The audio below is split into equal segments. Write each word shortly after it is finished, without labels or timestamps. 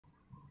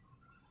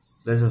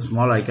There is a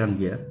small icon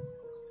here,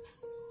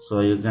 so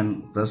you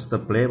can press the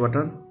play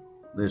button,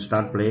 they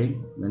start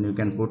playing, then you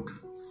can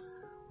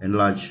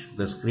enlarge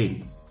the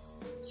screen.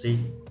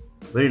 See,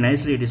 very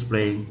nicely it is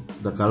playing.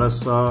 The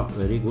colors are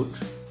very good,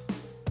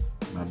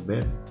 not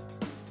bad.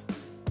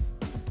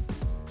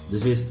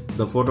 This is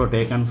the photo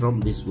taken from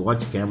this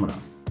watch camera.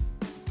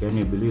 Can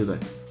you believe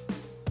that?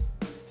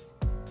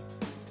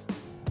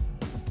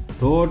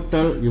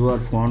 Total your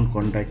phone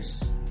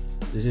contacts.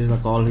 This is the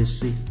call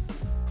history.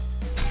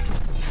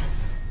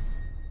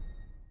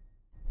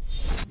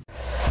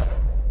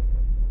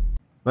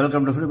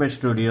 Welcome to FreeByte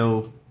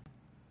Studio.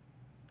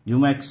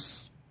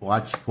 UMEOX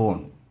watch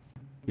phone.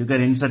 You can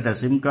insert a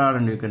SIM card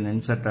and you can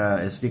insert a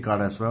SD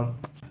card as well.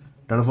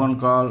 Telephone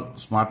call,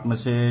 smart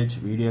message,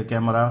 video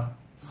camera,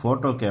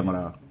 photo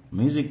camera,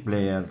 music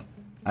player,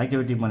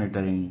 activity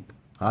monitoring,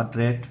 heart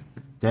rate,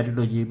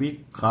 32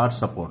 GB, card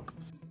support.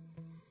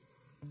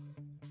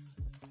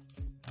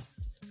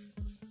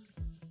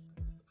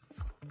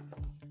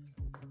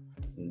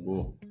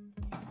 Go.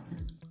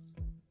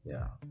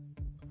 Yeah.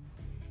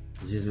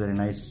 This is very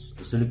nice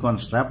silicone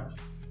strap.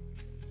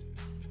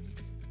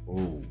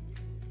 Oh,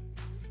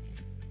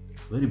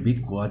 very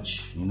big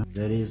watch.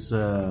 There is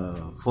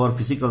 4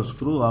 physical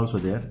screw also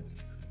there.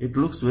 It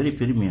looks very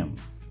premium.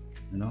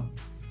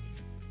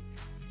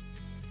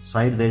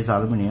 Side there is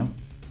aluminium.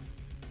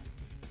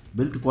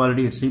 Build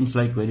quality, it seems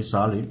like very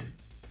solid.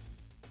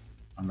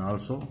 And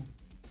also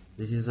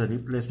this is a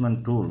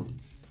replacement tool.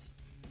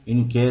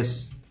 In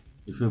case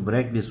if you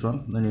break this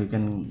one, then you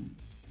can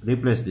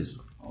replace this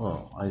one.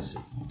 Oh, I see.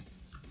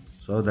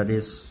 So that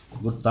is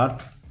good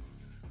thought.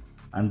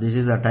 And this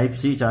is a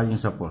Type-C charging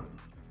support.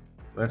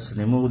 Let's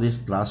remove this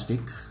plastic.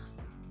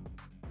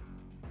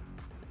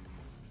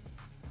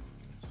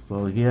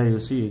 So here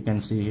you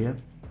can see here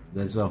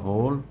there is a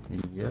hole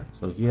in here.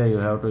 So here you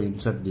have to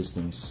insert these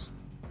things.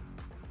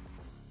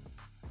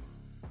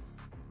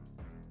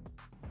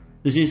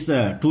 This is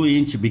the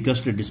 2-inch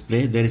biggest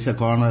display. There is a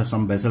corner,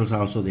 some bezels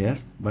also there,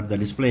 but the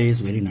display is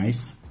very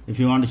nice. If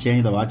you want to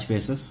change the watch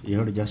faces, you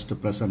have to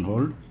just press and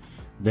hold.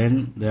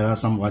 Then there are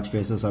some watch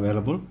faces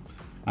available,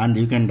 and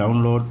you can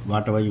download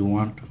whatever you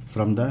want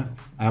from the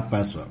app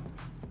as well.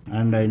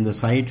 And in the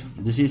side,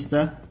 this is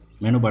the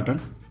menu button,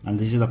 and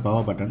this is the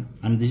power button,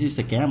 and this is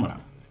the camera.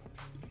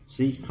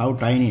 See how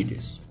tiny it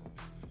is.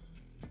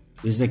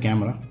 This is the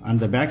camera,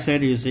 and the back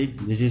side you see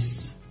this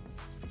is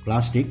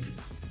plastic,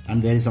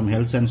 and there is some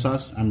health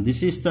sensors, and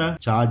this is the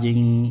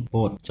charging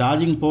port.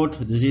 Charging port,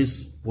 this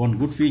is one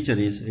good feature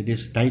is it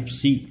is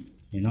Type-C.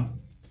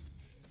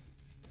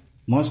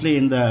 Mostly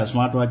in the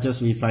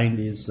smartwatches we find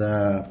is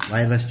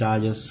wireless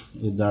chargers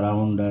with the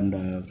round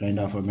and kind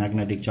of a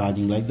magnetic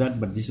charging like that,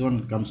 but this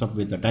one comes up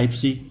with the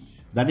Type-C.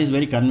 That is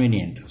very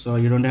convenient, so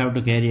you don't have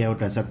to carry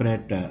out a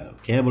separate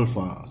cable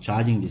for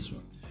charging this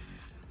one.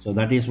 So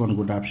that is one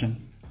good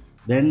option.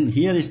 Then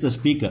here is the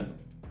speaker.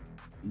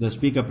 The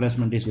speaker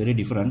placement is very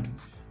different,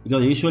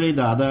 because usually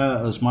the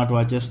other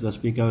smartwatches the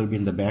speaker will be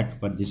in the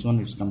back, but this one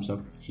it comes up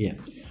here.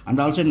 And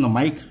also in the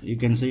mic you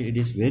can see it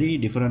is very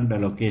different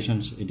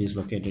locations. It is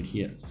located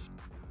here.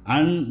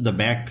 And the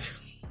back,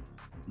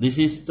 this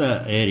is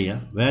the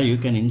area where you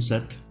can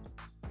insert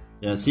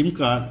a SIM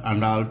card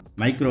and all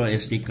micro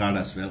SD card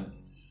as well.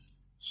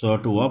 So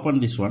to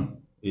open this one,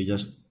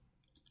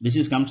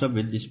 this comes up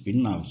with this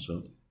pin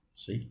also.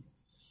 See,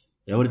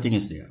 everything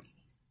is there.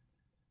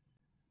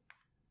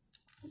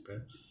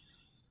 Okay.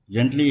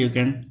 Gently you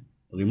can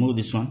remove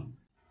this one.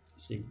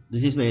 See,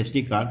 this is the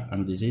SD card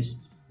and this is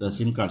the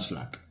SIM card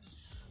slot.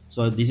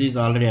 So this is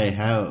already I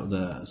have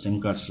the SIM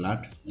card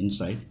slot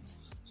inside.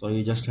 So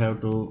you just have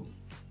to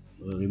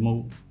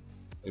remove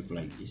it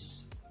like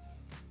this.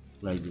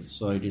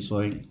 So it is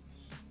showing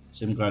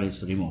SIM card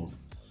is removed.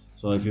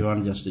 So if you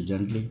want, just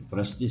gently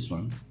press this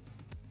one,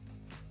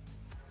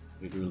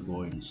 it will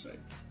go inside.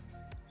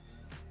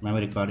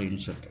 Memory card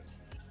inserted.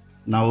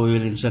 Now we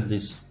will insert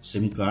this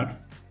SIM card.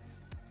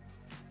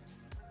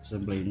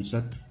 Simply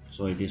insert.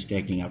 So it is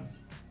taking up.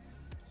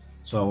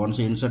 So once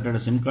you inserted a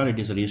SIM card, it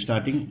is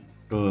restarting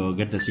to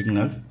get the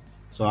signal.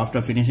 So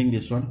after finishing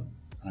this one,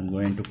 I'm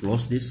going to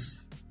close this.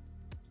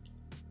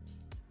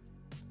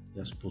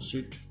 Just push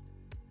it.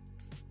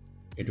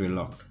 It will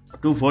lock.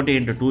 240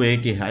 into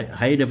 280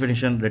 high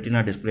definition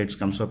retina display it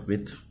comes up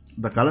with.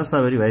 The colors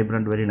are very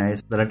vibrant, very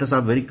nice. The letters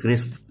are very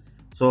crisp.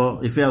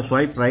 So if you have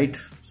swipe right,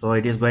 so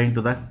it is going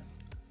to the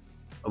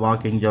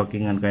walking,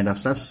 jogging and kind of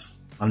stuff.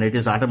 And it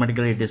is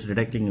automatically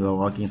detecting your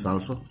walkings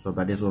also. So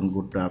that is one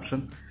good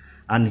option.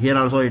 And here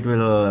also it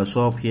will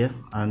show up here.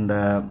 And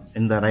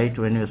in the right,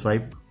 when you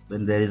swipe,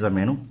 then there is a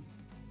menu.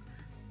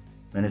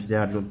 When it's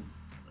there,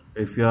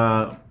 if you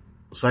are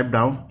swipe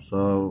down,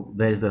 so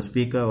there is the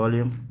speaker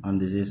volume,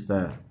 and this is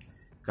the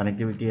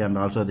connectivity, and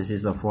also this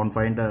is the phone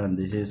finder, and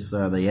this is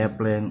the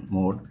airplane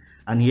mode.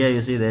 And here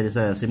you see there is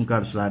a SIM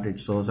card slot it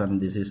shows,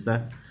 and this is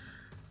the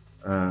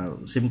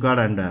SIM card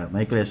and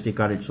micro SD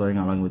card it's showing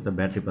along with the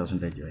battery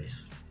percentage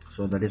wise.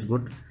 So that is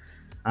good.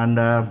 And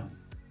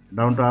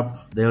down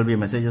top there will be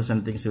messages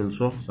and things will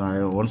show.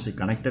 So once you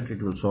connect it,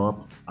 it will show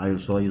up. I will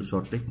show you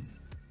shortly.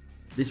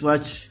 This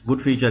watch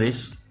good feature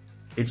is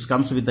it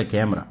comes with the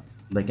camera.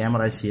 The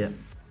camera is here.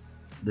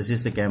 This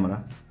is the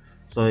camera.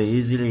 So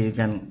easily you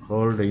can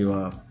hold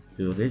your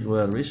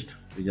wrist.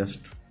 You just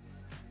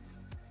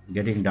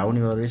getting down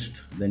your wrist,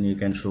 then you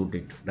can shoot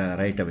it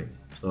right away.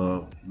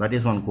 So that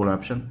is one cool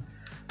option.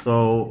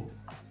 So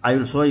I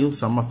will show you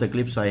some of the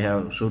clips I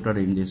have shooted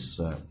in this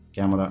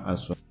camera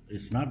as well.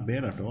 It's not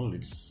bad at all.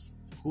 It's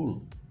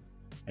cool.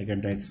 I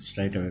can take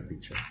straight away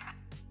picture.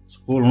 It's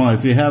cool. Now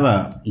if you have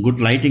a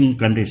good lighting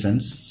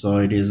conditions, so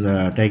it is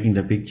taking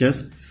the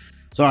pictures.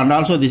 So and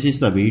also this is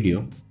the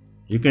video.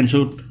 You can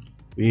shoot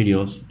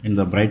videos in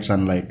the bright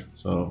sunlight.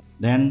 So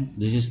then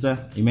this is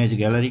the image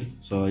gallery.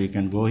 So you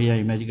can go here,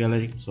 image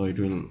gallery. So it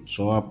will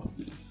show up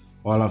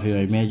all of your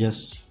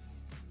images.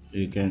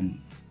 You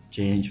can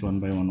change one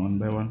by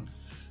one.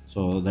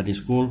 So that is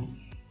cool.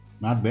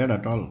 Not bad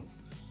at all.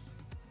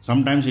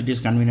 Sometimes it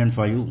is convenient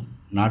for you.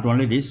 Not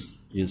only this,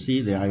 you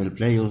see there I will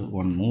play you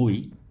one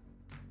movie.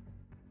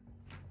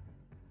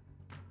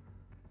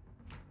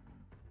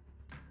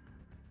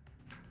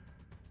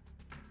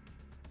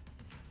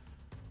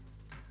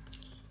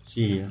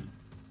 See here.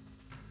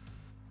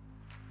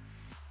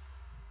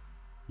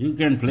 You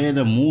can play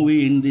the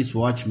movie in this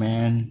watch,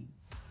 man.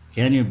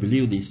 Can you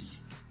believe this?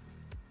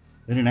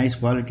 Very nice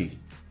quality.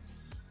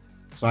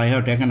 So I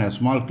have taken a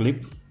small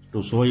clip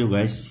to show you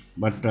guys,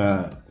 but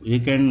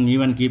you can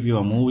even keep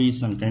your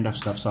movies and kind of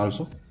stuffs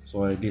also.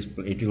 So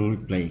it will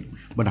be playing.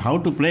 But how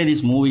to play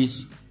these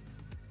movies?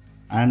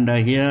 And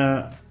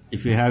here,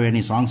 if you have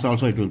any songs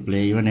also, it will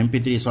play even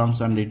MP3 songs,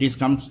 and it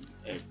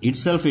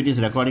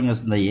is recording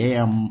as the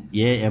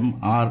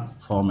AMR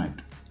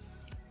format.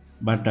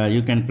 But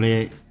you can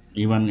play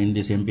even in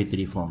this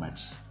MP3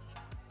 formats.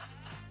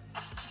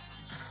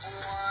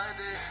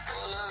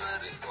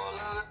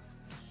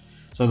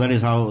 So that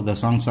is how the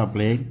songs are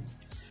playing.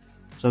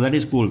 So that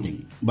is cool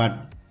thing.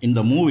 But in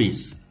the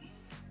movies,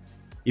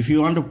 if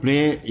you want to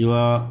play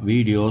your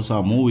videos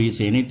or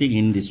movies, anything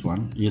in this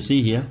one, you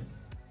see here,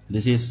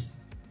 this is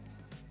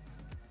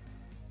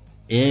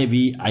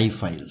AVI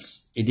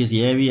files. It is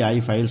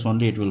AVI files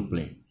only it will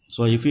play.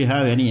 So if you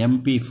have any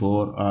MP4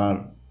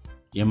 or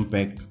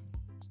MPEG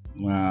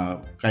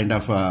kind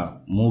of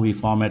movie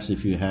formats,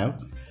 if you have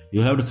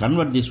to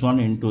convert this one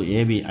into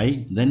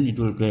AVI, then it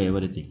will play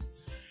everything.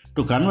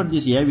 To convert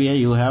this AVI,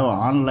 you have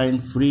online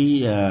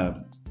free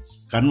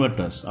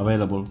converters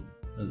available.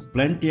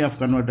 Plenty of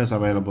converters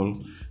available.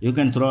 You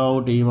can throw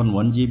out even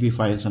 1 GB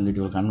files and it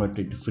will convert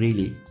it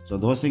freely. So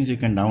those things you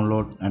can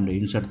download and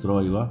insert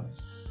through your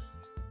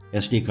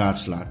SD card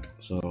slot.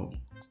 So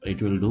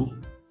it will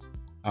do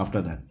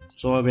after that.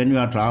 So when you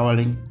are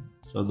traveling,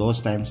 so those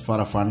times for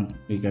a fun,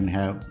 you can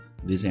have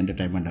this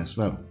entertainment as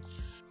well.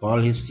 Call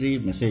history,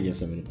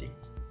 messages, everything.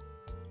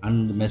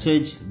 And the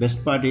message,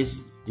 best part is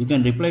you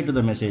can reply to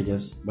the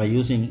messages by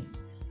using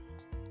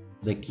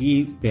the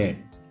keypad.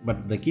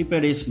 But the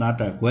keypad is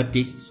not a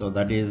QWERTY, so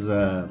that is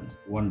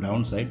one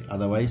downside.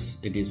 Otherwise,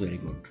 it is very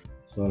good.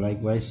 So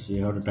likewise,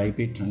 you have to type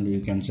it and you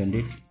can send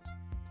it.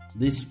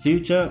 This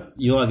feature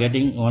you are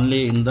getting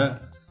only in the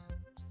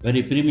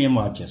very premium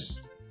watches.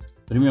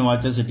 Premium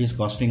watches, it is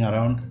costing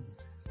around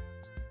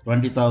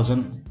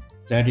 20,000,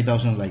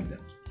 30,000 like that.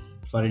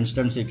 For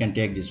instance, you can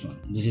take this one.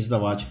 This is the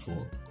watch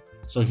 4.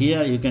 So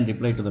here you can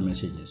reply to the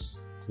messages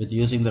with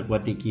using the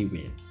QWERTY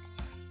keypad.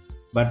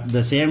 But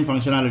the same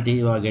functionality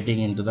you are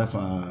getting into the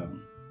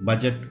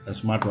budget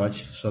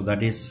smartwatch. So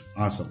that is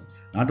awesome.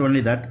 Not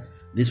only that,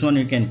 this one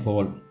you can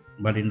call,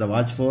 but in the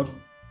watch 4,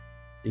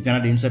 you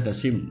cannot insert a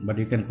SIM, but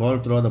you can call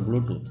through the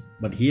Bluetooth.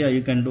 But here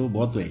you can do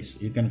both ways.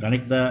 You can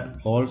connect the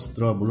calls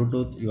through a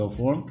Bluetooth, your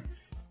phone,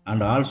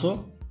 and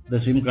also the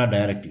SIM card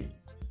directly.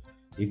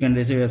 You can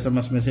receive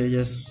SMS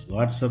messages,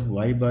 WhatsApp,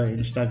 Viber,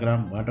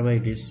 Instagram, whatever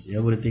it is,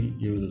 everything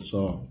you will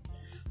show up.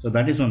 So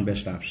that is one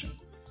best option.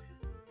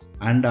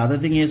 And the other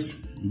thing is,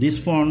 this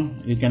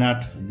phone,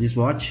 this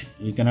watch,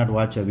 you cannot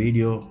watch a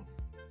video,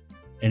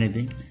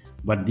 anything.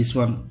 But this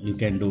one, you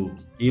can do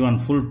even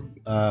full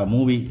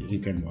movie you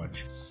can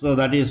watch. So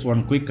that is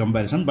one quick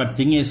comparison. But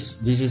thing is,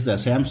 this is the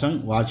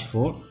Samsung Watch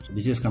 4. So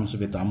this comes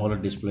with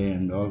AMOLED display,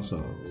 and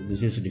also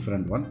this is a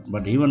different one.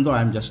 But even though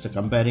I'm just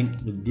comparing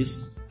with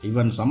this,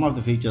 even some of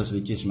the features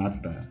which is not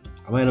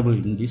available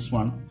in this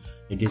one,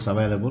 it is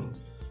available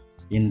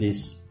in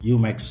this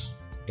UMEOX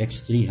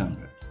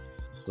X300.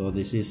 So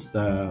this is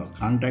the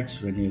contacts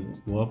when you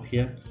go up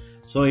here.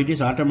 So it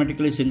is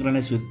automatically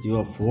synchronized with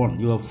your phone.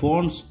 Your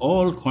phone's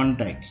all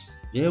contacts,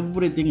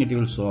 everything it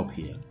will show up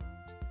here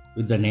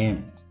with the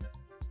name.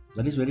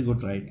 That is very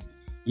good, right?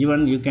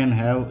 Even you can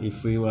have,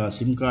 if your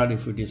SIM card,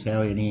 if it is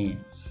have any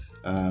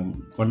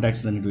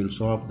contacts, then it will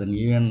show up. Then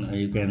even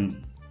you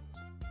can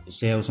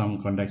save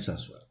some contacts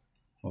as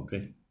well.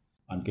 Okay,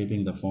 I'm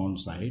keeping the phone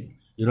side.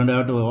 You don't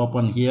have to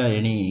open here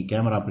any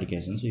camera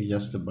applications. You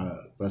just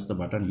press the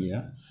button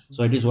here.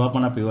 So it is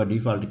open up your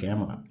default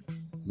camera.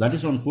 That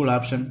is one cool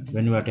option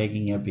when you are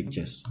taking your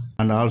pictures.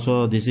 And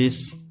also this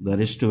is the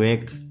wrist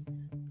wake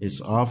is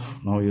off.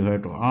 Now you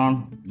have to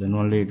on, then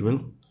only it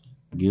will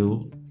give.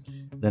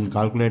 Then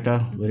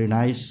calculator, very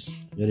nice,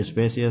 very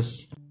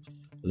spacious.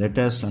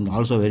 letters, and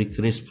also very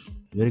crisp,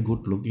 very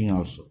good looking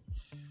also.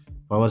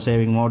 Power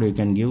saving mode you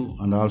can give,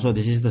 and also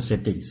this is the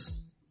settings.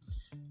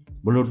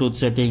 Bluetooth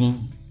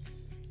setting,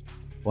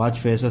 watch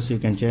faces you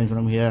can change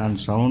from here, and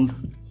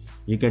sound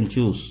you can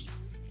choose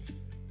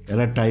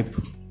alert type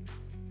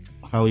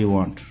how you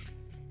want,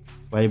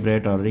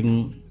 vibrate or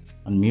ring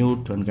and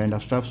mute and kind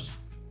of stuffs.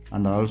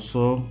 And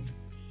also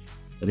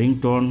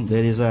ringtone,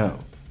 there is a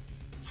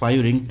 5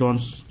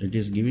 ringtones it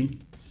is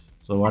giving,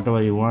 so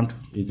whatever you want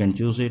you can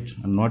choose it.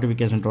 And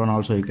notification tone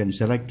also you can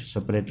select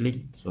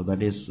separately, so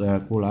that is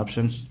cool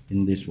options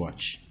in this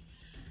watch.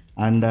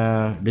 And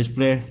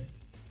display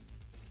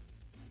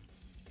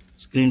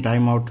screen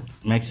timeout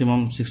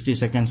maximum 60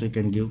 seconds you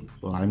can give,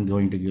 so I'm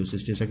going to give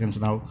 60 seconds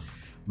now.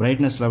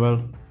 Brightness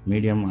level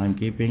medium I'm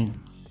keeping.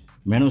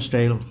 Menu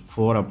style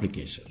 4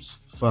 applications,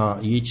 for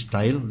each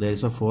tile there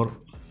is a 4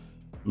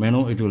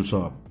 menu it will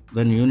show up.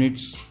 Then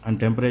units and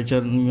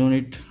temperature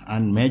unit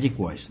and magic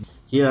voice.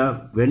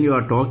 Here when you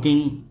are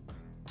talking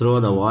through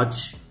the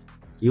watch,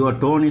 your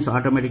tone is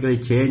automatically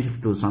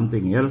changed to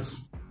something else.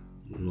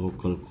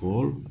 Local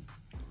call,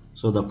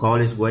 so the call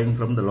is going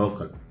from the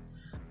local.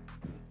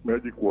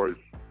 Magic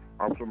voice,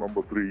 option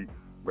number 3,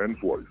 men's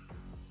voice.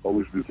 How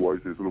is this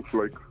voice looks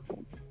like?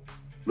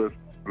 Let's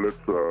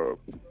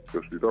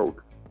test it out.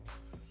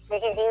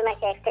 This is UMEOX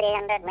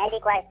X300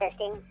 magic voice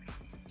testing.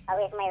 How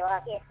is my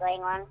work is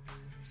going on?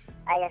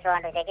 I just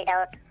want to check it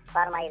out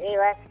for my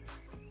viewers.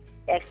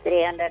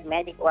 X300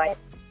 magic voice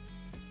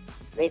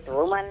with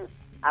woman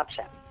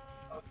option.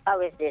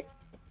 How is this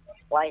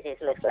voice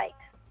looks like?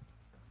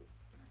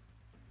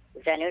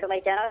 If you are new to my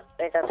channel,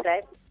 please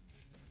subscribe.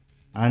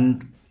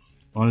 And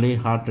only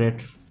heart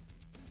rate,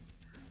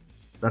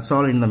 that's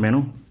all in the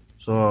menu.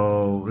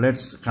 So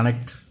let's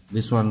connect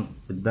this one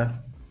with the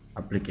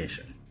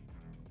application.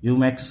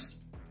 UMEOX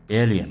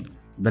Alien,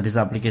 that is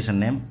the application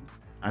name,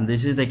 and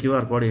this is the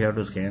QR code you have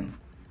to scan.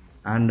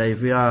 And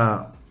if you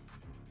are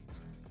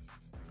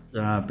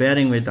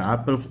pairing with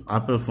Apple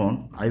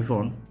phone,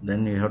 iPhone,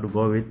 then you have to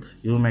go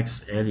with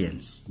UMEOX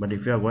Aliens. But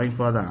if you are going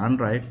for the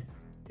Android,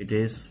 it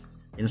is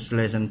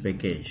installation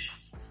package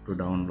to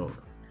download.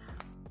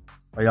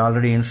 I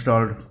already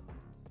installed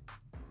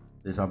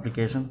this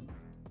application,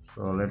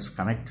 so let's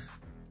connect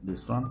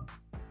this one.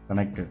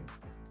 Connected.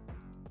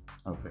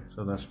 Okay,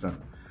 so that's done.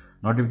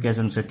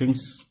 Notification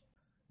settings,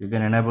 you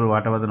can enable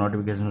whatever the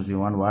notifications you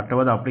want,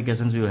 whatever the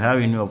applications you have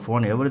in your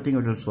phone, everything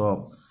it will show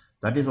up.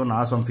 That is one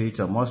awesome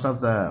feature. Most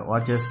of the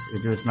watches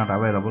it is not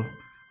available.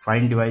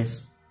 Find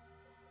device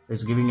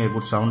is giving a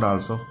good sound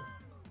also.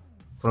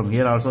 From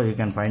here also you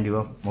can find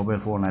your mobile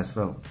phone as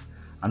well.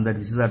 And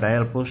this is the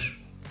dial push.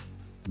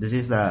 This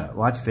is the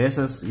watch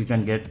faces you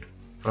can get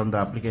from the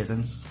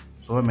applications.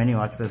 So many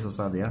watch faces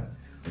are there.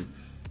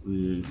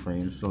 If I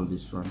install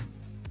this one,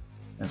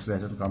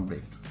 installation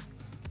complete.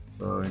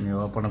 So when you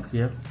open up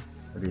here,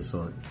 it is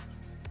showing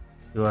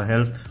your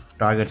health,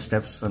 target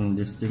steps, and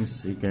these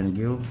things you can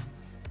give.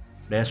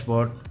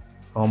 Dashboard,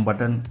 home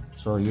button,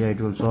 so here it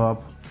will show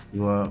up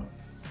your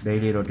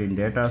daily routine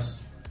data,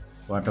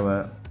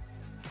 whatever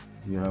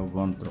you have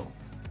gone through.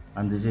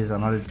 And this is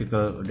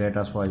analytical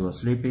data for your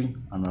sleeping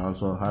and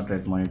also heart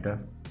rate monitor.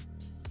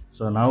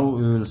 So now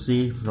you will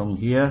see from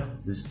here,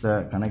 this is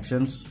the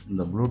connections in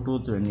the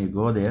Bluetooth. When you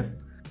go there,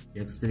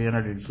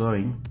 X300 is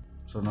showing.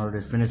 So now it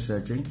is finished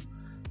searching,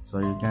 so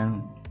you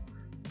can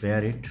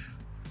pair it,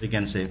 you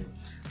can say.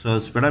 So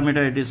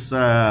speedometer, it is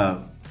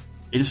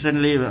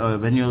instantly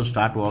when you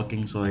start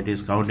walking, so it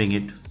is counting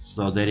it,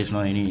 so there is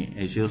no any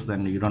issues,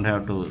 then you don't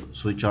have to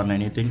switch on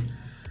anything,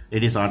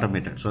 it is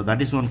automated. So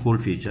that is one cool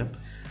feature.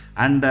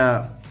 And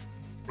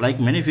like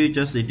many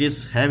features, it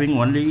is having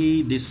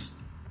only this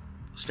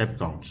step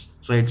counts,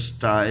 so it's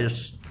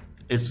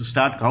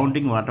start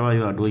counting whatever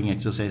you are doing,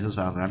 exercises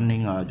or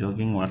running or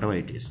jogging, whatever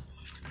it is.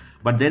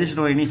 But there is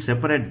no any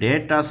separate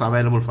data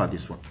available for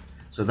this one.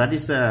 So that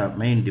is the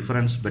main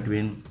difference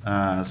between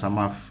some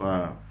of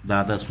the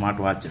other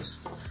smartwatches.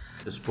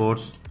 The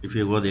sports, if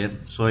you go there,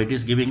 so it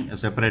is giving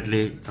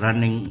separately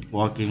running,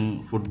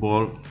 walking,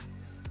 football,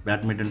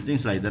 badminton,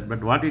 things like that.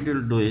 But what it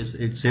will do is,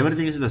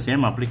 everything is the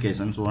same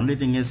application. So only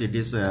thing is, it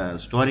is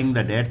storing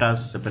the data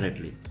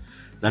separately.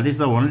 That is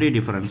the only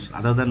difference.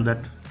 Other than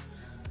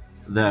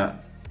that,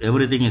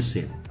 everything is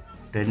same.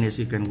 Tennis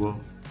you can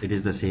go, it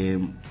is the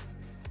same.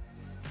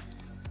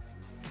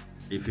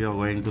 If you are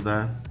going to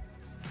the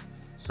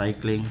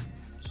cycling,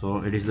 so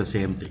it is the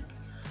same thing.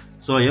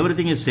 So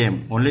everything is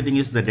same. Only thing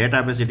is the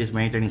database it is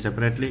maintaining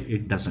separately,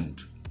 it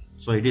doesn't.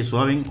 So it is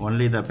showing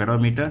only the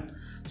pedometer.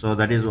 So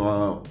that is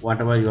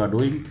whatever you are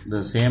doing,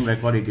 the same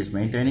record it is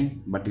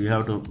maintaining, but you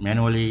have to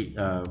manually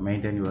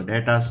maintain your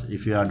data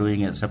if you are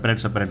doing a separate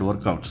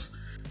workouts.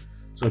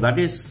 So that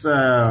is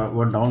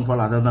one downfall.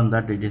 Other than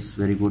that, it is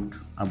very good.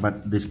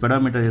 But this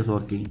pedometer is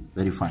working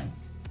very fine.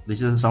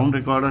 This is a sound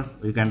recorder.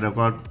 You can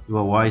record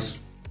your voice.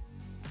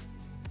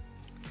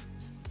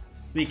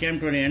 We came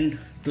to an end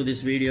to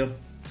this video.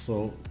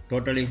 So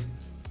totally,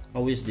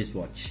 how is this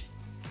watch?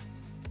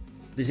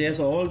 This has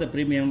all the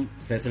premium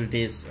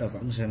facilities,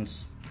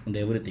 functions and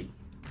everything.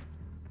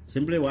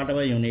 Simply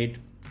whatever you need,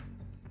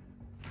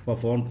 for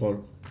phone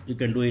call. You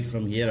can do it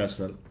from here as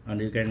well,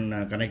 and you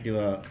can connect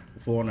your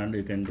phone and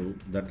you can do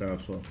that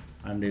also,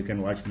 and you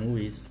can watch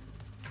movies,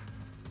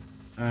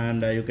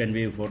 and you can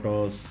view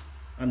photos,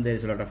 and there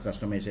is a lot of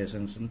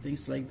customizations and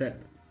things like that.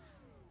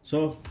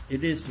 So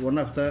it is one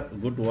of the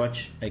good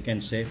watch, I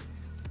can say,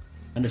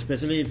 and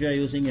especially if you are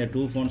using your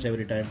two phones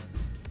every time,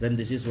 then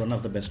this is one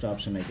of the best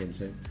option, I can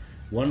say.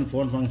 One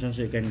phone functions,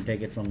 you can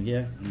take it from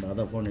here, and the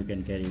other phone you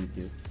can carry with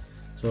you.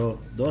 So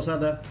those are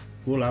the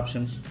cool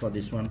options for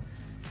this one.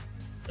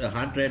 The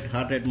heart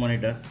rate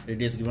monitor,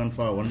 it is given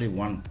for only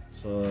one,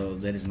 so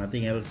there is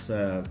nothing else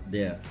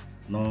there.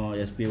 No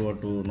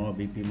SpO2, no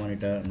BP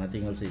monitor,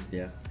 nothing else is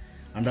there.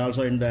 And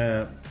also in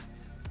the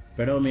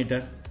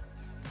pedometer,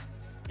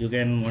 you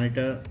can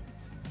monitor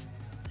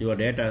your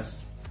data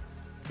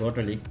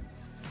totally.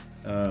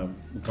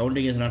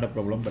 Counting is not a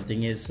problem, but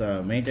thing is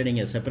maintaining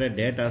a separate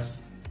data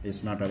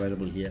is not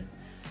available here.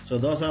 So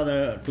those are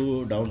the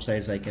two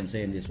downsides I can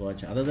say in this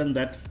watch. Other than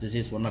that, this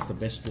is one of the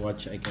best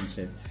watch I can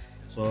say.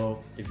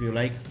 So if you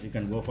like, you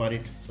can go for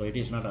it. So it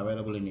is not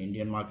available in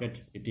Indian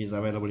market. It is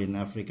available in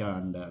Africa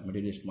and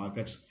Middle East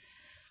markets.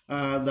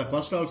 The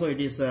cost also,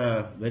 it is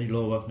very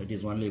lower. It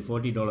is only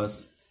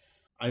 $40.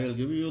 I will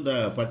give you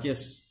the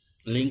purchase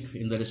link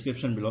in the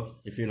description below.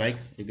 If you like,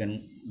 you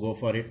can go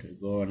for it.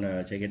 Go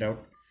and check it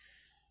out.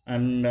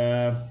 And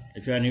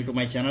if you are new to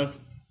my channel,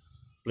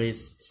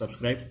 please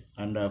subscribe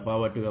and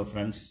forward to your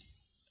friends.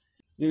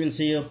 We will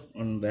see you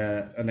on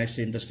the next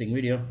interesting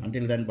video.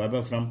 Until then, bye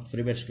bye from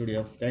FreeBet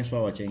Studio. Thanks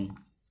for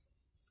watching.